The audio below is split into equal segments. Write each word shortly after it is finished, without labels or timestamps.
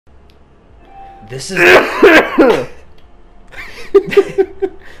This is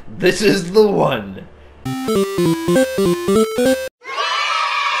this is the one.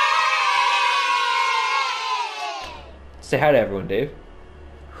 Say hi to everyone, Dave.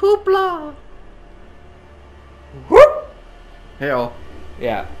 Hoopla! Whoop! Hey all.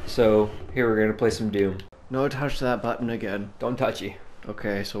 Yeah, so here we're gonna play some Doom. No touch that button again. Don't touchy.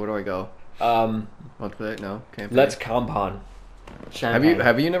 Okay, so where do I go? Let's play it? No, can't play. Let's compound. Have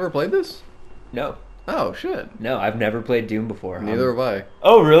you never played this? No. Oh shit. No, I've never played Doom before. Neither have I.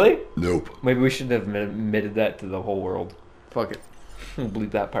 Oh really? Nope. Maybe we should have admitted that to the whole world. Fuck it. We'll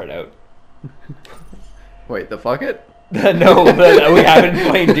bleep that part out. Wait, the fuck it? No, we haven't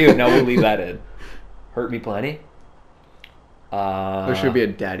played Doom. No, we'll leave that in. Hurt me plenty. There should be a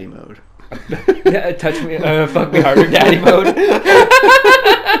daddy mode. Touch me, fuck me harder, daddy mode.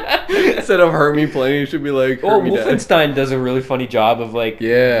 Instead of hurt me plenty, it should be like hurt me Wolfenstein does a really funny job of like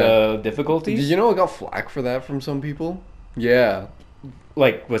the difficulties. Did you know I got flack for that from some people? Yeah.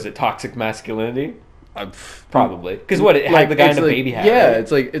 Like, was it toxic masculinity? Probably. Because what, it had the guy in a baby hat. Yeah,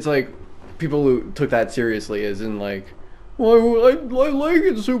 right? it's like people who took that seriously as in like, well, I like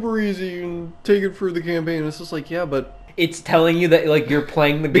it super easy and take it for the campaign. It's just like, yeah, but it's telling you that like you're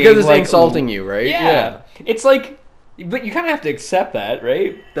playing the game because it's like, insulting you, right? Yeah. It's like, but you kind of have to accept that,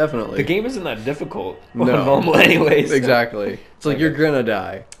 right? Definitely. The game isn't that difficult. No. Normal anyways. Exactly. It's like you're gonna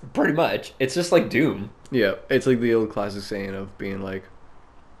die. Pretty much. It's just like Doom. Yeah, it's like the old classic saying of being like,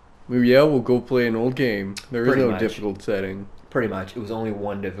 well, yeah, we'll go play an old game. There is no difficult setting. Pretty much. It was only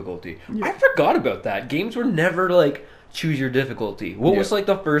one difficulty. Yeah. I forgot about that. Games were never like, choose your difficulty. What was like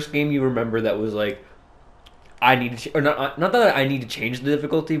the first game you remember that was like, I need to, or not that I need to change the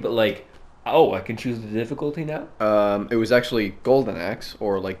difficulty, but like, oh, I can choose the difficulty now? It was actually Golden Axe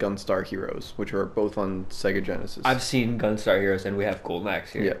or like Gunstar Heroes, which are both on Sega Genesis. I've seen Gunstar Heroes and we have Golden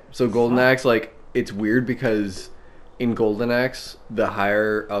Axe here. Yeah. So Golden Axe, like, it's weird because in Golden Axe, the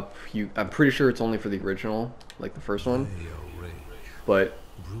higher up I'm pretty sure it's only for the original, like the first one. But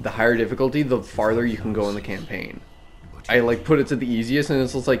the higher difficulty, the farther you can go in the campaign. I like put it to the easiest, and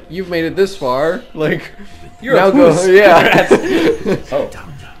it's just like, you've made it this far, like you're now a goose. Go, yeah. Oh,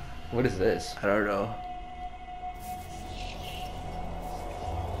 what is this? I don't know.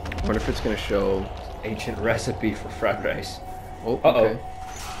 I wonder if it's gonna show ancient recipe for fried rice. Oh, okay.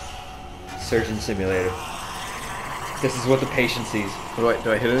 Surgeon Simulator. This is what the patient sees. Do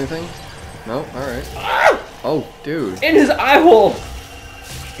I hit anything? No. All right. Ah! Oh, dude. In his eye hole.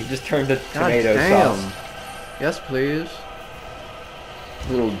 He just turned to tomato sauce. Yes, please.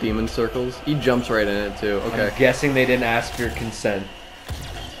 Little demon circles. He jumps right in it too. Okay. I'm guessing they didn't ask for your consent.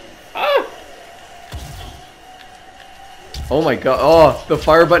 Ah! Oh my god. Oh, the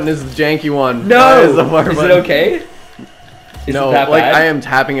fire button is the janky one. No! Is the fire button. It okay? Is no, it that like bad? I am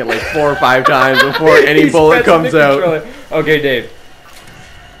tapping it like 4 or 5 times before any bullet comes out. Okay, Dave.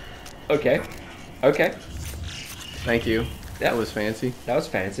 Okay. Okay. Thank you. That was fancy. That was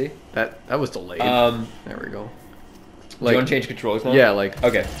fancy. That was delayed. There we go. Like, do you want to change controllers now? Yeah, like.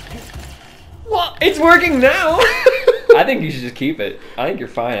 Okay. Well, it's working now. I think you should just keep it. I think you're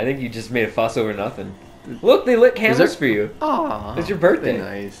fine. I think you just made a fuss over nothing. Look, they lit candles for you. Aw. It's your birthday.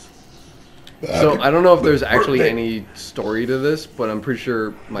 Nice. So I don't know if there's actually any story to this, but I'm pretty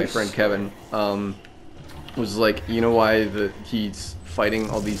sure my friend Kevin was like, you know why he's fighting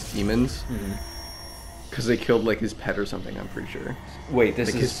all these demons? Because they killed like his pet or something. I'm pretty sure. Wait,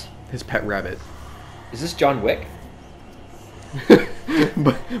 this like is his pet rabbit. Is this John Wick?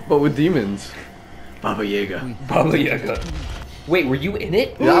 but with demons. Baba Yaga. Baba Yaga. Wait, were you in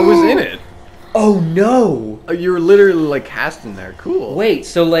it? Yeah, I was in it. Oh no! You were literally like cast in there. Cool. Wait,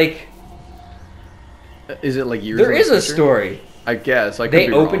 so like, is it like years? There is a story. I guess. I could they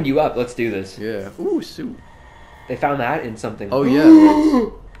be opened wrong. you up. Let's do this. Yeah. Ooh, suit. They found that in something. Oh yeah.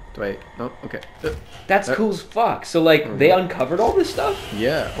 Wait. Oh, okay. That's cool as fuck. So like, they uncovered all this stuff.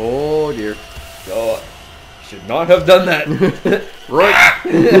 Yeah. Oh dear. Oh, should not have done that.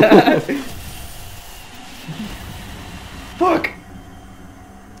 Right. Fuck.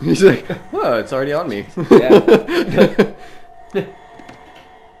 He's like, oh, it's already on me. Yeah.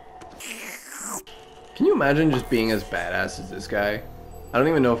 Can you imagine just being as badass as this guy? I don't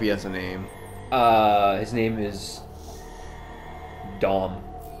even know if he has a name. His name is Dom.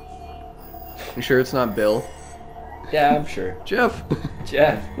 You sure it's not Bill? Yeah, I'm sure. Jeff.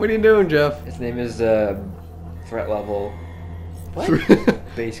 Jeff. What are you doing, Jeff? His name is threat level. What?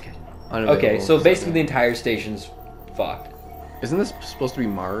 Basic. Okay, so basically the entire station's fucked. Isn't this supposed to be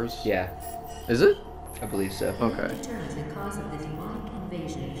Mars? Yeah. Is it? I believe so. Okay. Return the cause of the demonic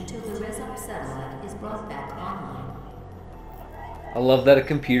invasion until the Resop satellite is brought back online. I love that a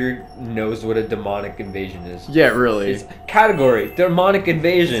computer knows what a demonic invasion is. Yeah, really. It's category demonic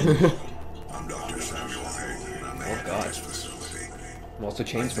invasion. I'm Dr. Samuel Hayden. I'm the Oh, head God. of this facility. I'm also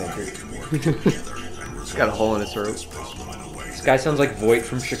Chainsmoker. It's got a hole in its throat. This guy sounds like Voight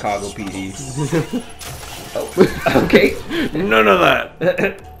from Chicago PD. Oh, okay. None of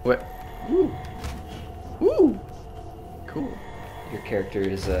that. What? Ooh. Ooh. Cool. Your character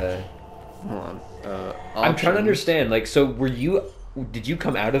is Hold on. I'm trying to Options. understand. Like, so did you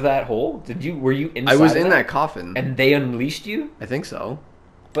come out of that hole? Were you inside? I was of in that coffin. and they unleashed you. I think so.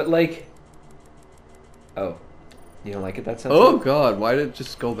 But like, oh, you don't like it that sense? Oh god, why did it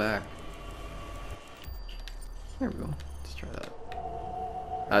just go back? There we go. Let's try that.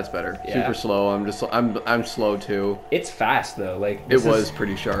 That's better. Yeah. Super slow. I'm slow too. It's fast though. Like It this was is-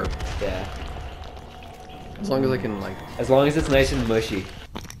 pretty sharp. Yeah. As long as I can like. As long as it's nice and mushy.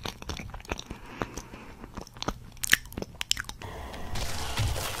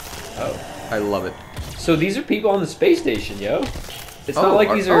 Oh. I love it. So these are people on the space station, yo. It's Oh, not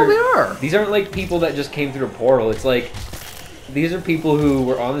like these are. Oh, they are. These aren't like people that just came through a portal. It's like these are people who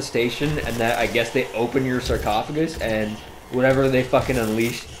were on the station, and that I guess they open your sarcophagus, and whatever they fucking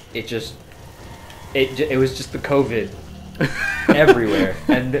unleashed, it was just the COVID everywhere,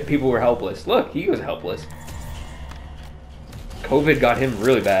 and people were helpless. Look, he was helpless. COVID got him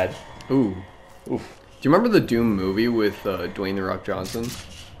really bad. Ooh. Oof. Do you remember the Doom movie with Dwayne the Rock Johnson?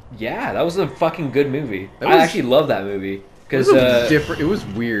 Yeah, that was a fucking good movie. That I was- actually love that movie It because was different. It was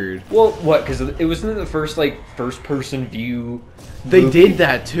weird. well, what? Because it wasn't the first like first-person view. They movie? did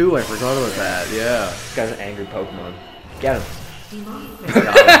that too. I forgot about that. Yeah. This guy's an angry Pokemon. Get him.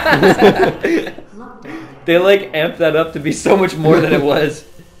 They like amped that up to be so much more than it was.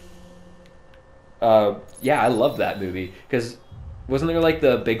 Yeah, I love that movie because wasn't there like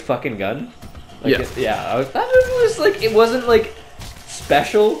the big fucking gun? Like, Yeah. that movie was like it wasn't like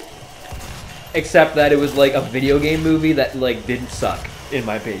special, except that it was like a video game movie that like didn't suck in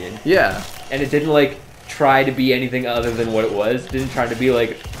my opinion, Yeah. and it didn't like try to be anything other than what it was. Didn't try to be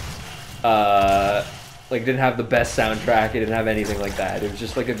like didn't have the best soundtrack. It didn't have anything like that. It was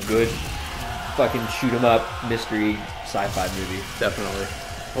just like a good fucking shoot 'em up mystery sci-fi movie. Definitely.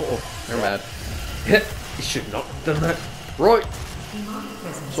 Oh, they're mad. You should not have done that. Roy.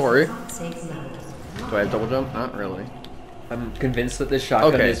 Sorry. Do I have double jump? Not really. I'm convinced that this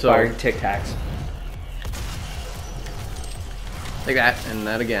shotgun Okay, is so- firing Tic Tacs. Like that, and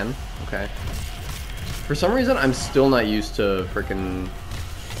that again. Okay. For some reason, I'm still not used to freaking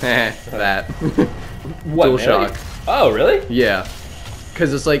that. What? Dual really? shock. Oh, really? Yeah.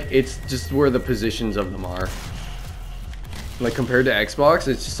 Because it's like, it's just where the positions of them are. Like, compared to Xbox,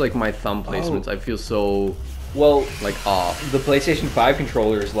 it's just like my thumb placements. I feel so, Well, like, off. the PlayStation 5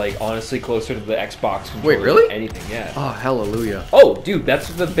 controller is like honestly closer to the Xbox controller. Wait, really? Than anything, yeah. Oh, hallelujah. Oh, dude, that's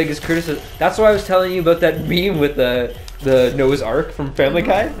the biggest criticism. That's why I was telling you about that meme with the Noah's Ark from Family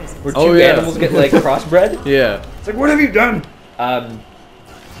Guy, where two Oh, yeah. animals get like crossbred. Yeah. It's like, what have you done?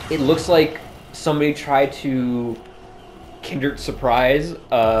 It looks like somebody tried to Kinder Surprise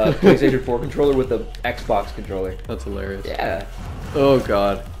PlayStation 4 controller with a Xbox controller. That's hilarious. Yeah. Oh,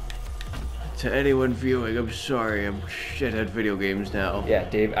 God. To anyone viewing, I'm sorry. I'm shit at video games now. Yeah,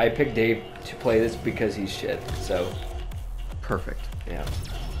 Dave. I picked Dave to play this because he's shit. So, Perfect. yeah.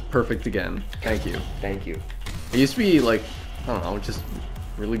 Perfect again. Thank you. Thank you. I used to be, like, I don't know, just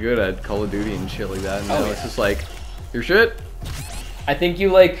really good at Call of Duty and shit like that. And now it's yeah. just like, you're shit? I think you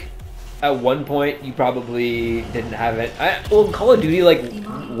like at one point you probably didn't have it. Well, Call of Duty like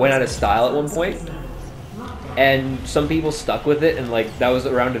went out of style at one point, and some people stuck with it, and like that was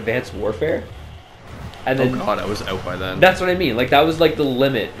around Advanced Warfare. And Oh, then God, I was out by then. that's what I mean. Like that was like the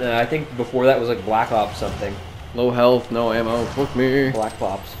limit. I think before that was like Black Ops something. Low health, no ammo, fuck me. Black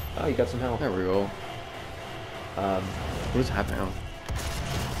Ops. Oh, you got some health. There we go. What is happening now?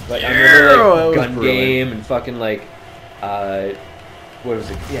 But I Yeah, remember that like was Gun brilliant. Game and fucking like, what was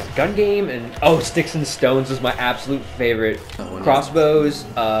it? Yeah, Gun Game and Sticks and Stones was my absolute favorite. Oh, no. Crossbows,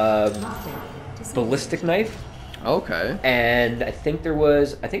 Ballistic Knife, Okay. and I think it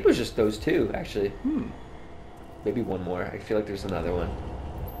was just those two actually. Maybe one more. I feel like there's another one.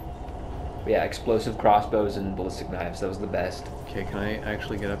 But yeah, explosive crossbows and ballistic knives. That was the best. Okay, can I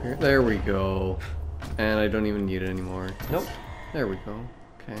actually get up here? There we go. And I don't even need it anymore. Nope. There we go.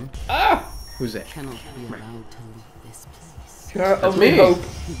 Okay. Ah! Who's that? Cannot be allowed to leave this place. Your That's only me. hope.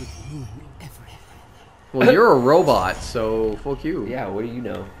 He would ruin everything. Well, you're a robot, so fuck you. Yeah, what do you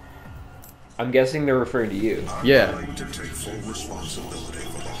know? I'm guessing they're referring to you. Yeah. I'm going to take full responsibility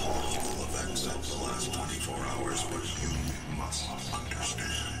for the horrible events of the last 24 hours, but you must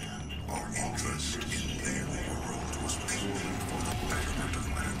understand our interest in their world was purely for the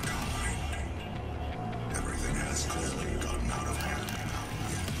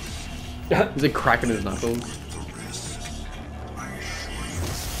He's like cracking his knuckles.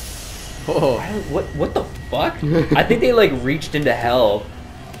 Oh. What the fuck? I think they like reached into hell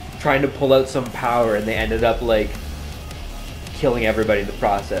trying to pull out some power and they ended up like killing everybody in the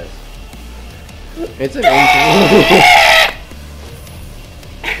process. It's an ancient.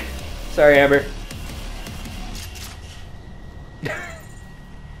 Sorry, Amber.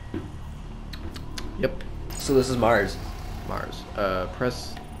 Yep. So this is Mars. Mars.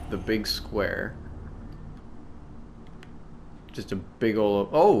 Press the big square. Just a big old.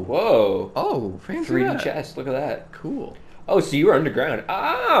 Oh. Whoa. Oh, fancy 3D that. chest. Look at that. Cool. Oh, so you were underground. Oh,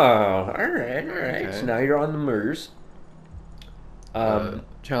 all right. Okay. So now you're on the Mars.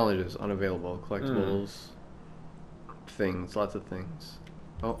 Challenges unavailable. Collectibles. Things. Lots of things.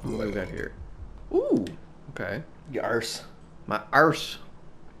 Oh, what do we got here? Ooh. Okay. Yars. My arse.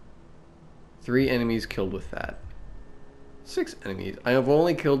 3 enemies killed with that. 6 enemies. I have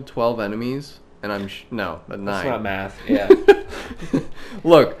only killed 12 enemies, and I'm no, but 9. That's not math. Yeah.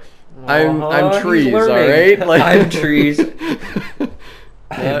 Look, I'm he's trees. All learning. right. Like, I'm trees.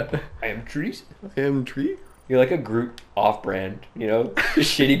 I I am trees. am tree. You're like a Groot off-brand, you know,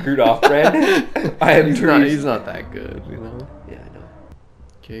 shitty Groot off-brand. I am trees. He's not that good, you know. Yeah, I know.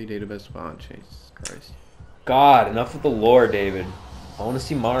 Okay, database spawn. Jesus Christ. God, enough with the lore, David. I want to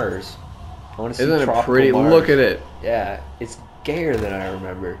see Mars. I want to see Isn't it tropical pretty? Mars. Look at it. Yeah, it's gayer than I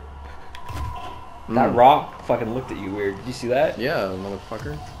remember. That Mm. rock fucking looked at you weird. Did you see that? Yeah,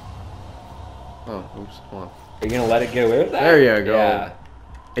 motherfucker. Oh, oops. Hold on. Are you gonna let it get away with that? There you go. Yeah.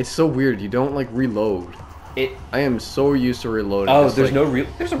 It's so weird. You don't like reload. I am so used to reloading. Oh, It's there's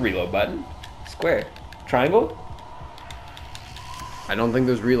like, there's a reload button. Square. Triangle? I don't think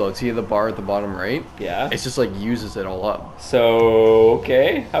there's reload. See the bar at the bottom right? Yeah. It's just like uses it all up. So,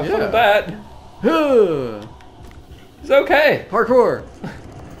 okay. Have fun Yeah. with that. Huh. It's okay. Parkour.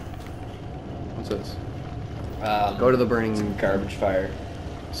 What's this? Go to the It's a burning. garbage fire.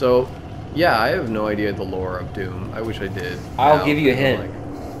 So, yeah, I have no idea the lore of Doom. I wish I did. I'll Now, give you a I'm hint.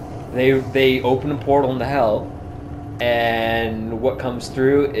 like, They open a portal into hell, and what comes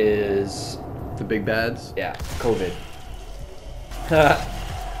through is the big bads. yeah, COVID.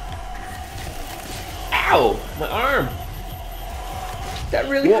 Ow! My arm! That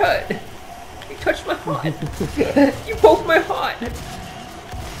really Whoa. hurt! You touched my heart! You poked my heart!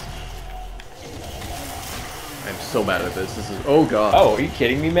 I'm so bad at this. This is. Oh god. Oh, are you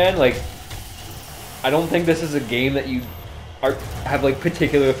kidding me, man? Like, I don't think this is a game that you have like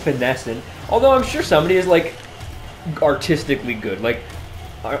particular finesse in. Although I'm sure somebody is like artistically good. Like,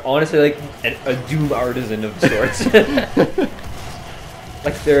 honestly, like a Doom artisan of sorts.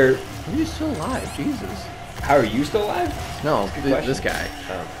 Like they're. Are you still alive? Jesus. How are you still alive? No, Good this question.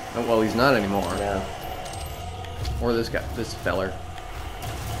 guy. Oh, well, he's not anymore. No. Or this guy. This feller.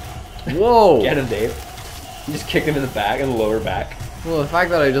 Whoa. Get him, Dave. You just kicked him in the back, in the lower back. Well, the fact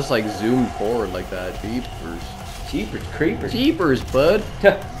that I just like zoomed forward like that. Jeepers. Jeepers, creepers. Jeepers, bud.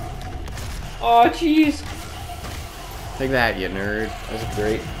 Oh, jeez. Take that, you nerd. That was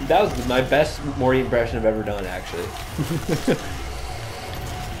great. That was my best Morty impression I've ever done, actually.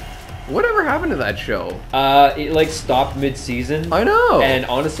 Whatever happened to that show? It like stopped mid-season. I know. And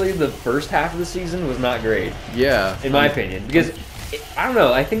honestly, the first half of the season was not great, Yeah. in my opinion, because I don't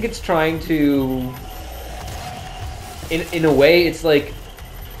know. I think it's trying to, in a way, it's like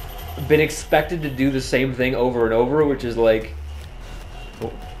been expected to do the same thing over and over, which is like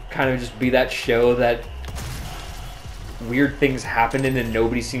kind of just be that show that weird things happen in and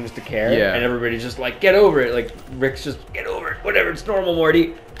nobody seems to care. Yeah. And everybody's just like, get over it. Like Rick's just, get over it. Whatever, it's normal,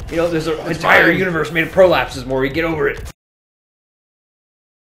 Morty. You know, there's an entire fine. universe made of prolapses, Morty. Get over it.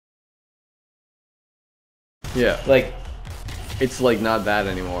 Yeah. Like, It's like not that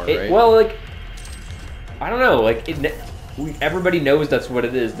anymore, right? well, like, I don't know. Like, everybody knows that's what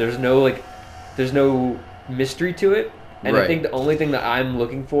it is. There's no mystery to it. And I Right. think the only thing that I'm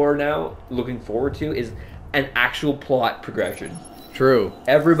looking forward to, is an actual plot progression. True.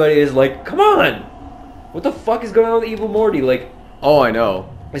 Everybody is like, come on! What the fuck is going on with Evil Morty? Like, Oh, I know.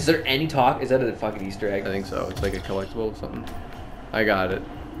 is there any talk? Is that a fucking Easter egg? I think so. It's like a collectible or something. I got it.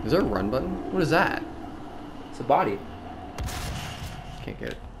 Is there a run button? What is that? It's a body. Can't get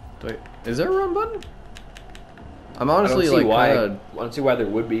it. Wait, is there a run button? I'm I don't honestly see like why. kinda, I don't see why there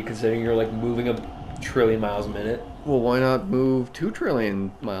would be, considering you're like moving a trillion miles a minute. well, why not move 2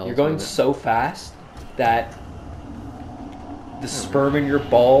 trillion miles? You're going a minute? so fast that the sperm in your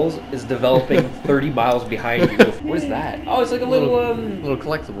balls is developing 30 miles behind you. What is that? Oh, it's like a little little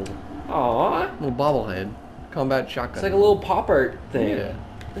collectible, Aw, little bobblehead, combat shotgun. it's like a little pop art thing. Yeah.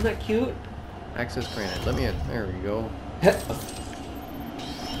 Isn't that cute? Access granted. Let me in. There we go.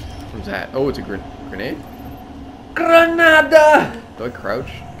 What's that? Oh, it's a grenade? Granada! Do I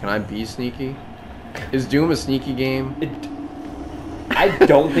crouch? Can I be sneaky? Is Doom a sneaky game? I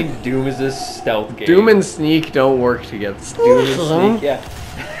don't think Doom is a stealth game. Doom and sneak don't work together. Doom and sneak, yeah.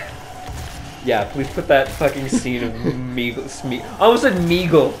 Yeah, please put that fucking scene of Meagle. I almost said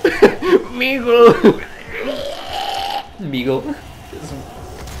Meagle. Meagle. Meagle.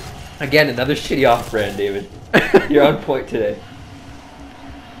 Again, another shitty off-brand, David. You're on point today.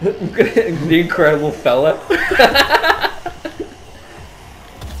 The Incredible Fella.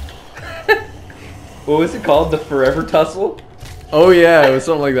 What was it called? The Forever Tussle? Oh yeah, it was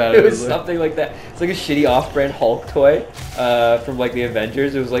something like that. It was something like that. It's like a shitty off-brand Hulk toy from like the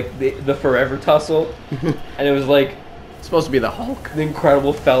Avengers. It was like the Forever Tussle, and it was like It's supposed to be the Hulk. the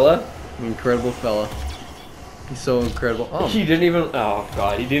Incredible Fella. The Incredible Fella. He's so incredible. Oh, He didn't even. Oh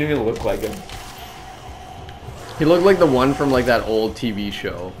god, he didn't even look like him. he looked like the one from like that old TV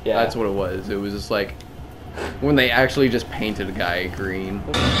show. Yeah. That's what it was. It was just like when they actually just painted a guy green.